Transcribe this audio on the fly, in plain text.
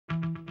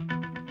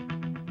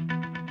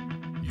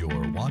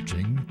You're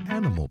watching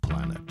Animal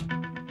Planet,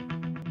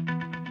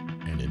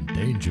 an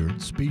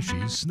endangered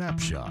species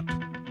snapshot.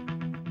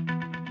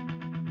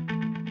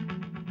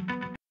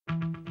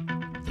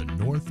 The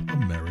North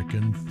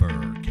American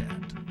Fir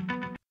Cat.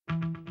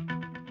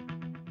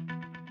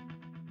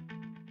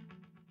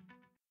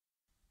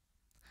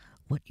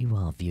 What you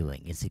are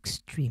viewing is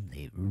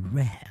extremely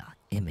rare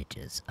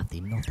images of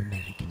the North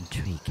American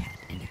tree cat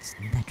in its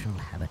natural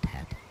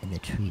habitat in the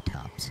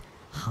treetops,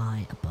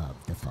 high above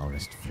the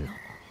forest floor.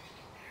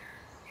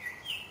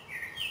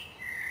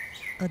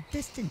 A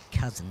distant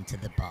cousin to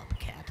the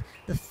bobcat,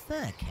 the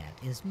fir cat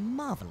is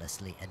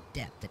marvelously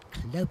adept at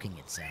cloaking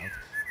itself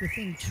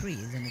within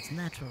trees in its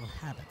natural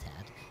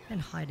habitat and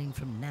hiding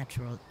from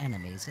natural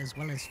enemies as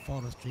well as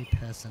forestry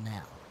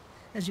personnel.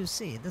 As you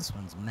see, this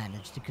one's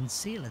managed to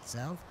conceal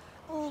itself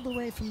all the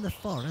way from the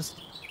forest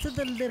to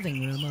the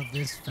living room of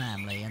this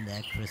family and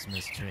their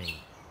Christmas tree.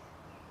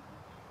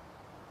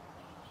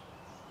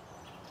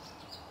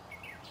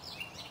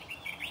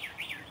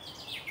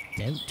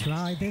 Don't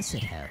try this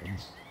at home.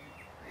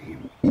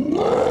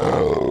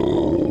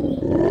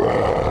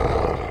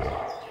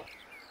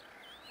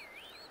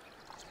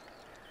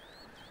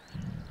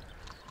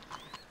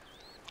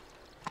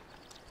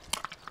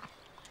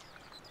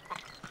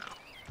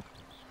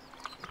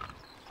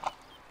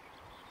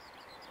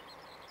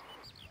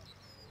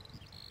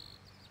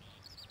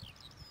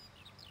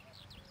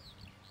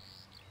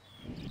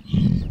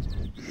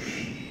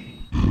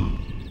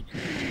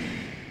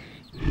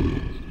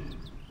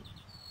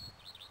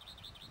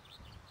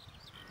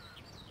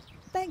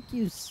 Thank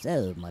you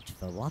so much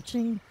for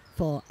watching.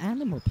 For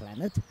Animal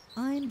Planet,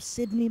 I'm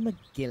Sydney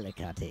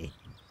McGillicuddy.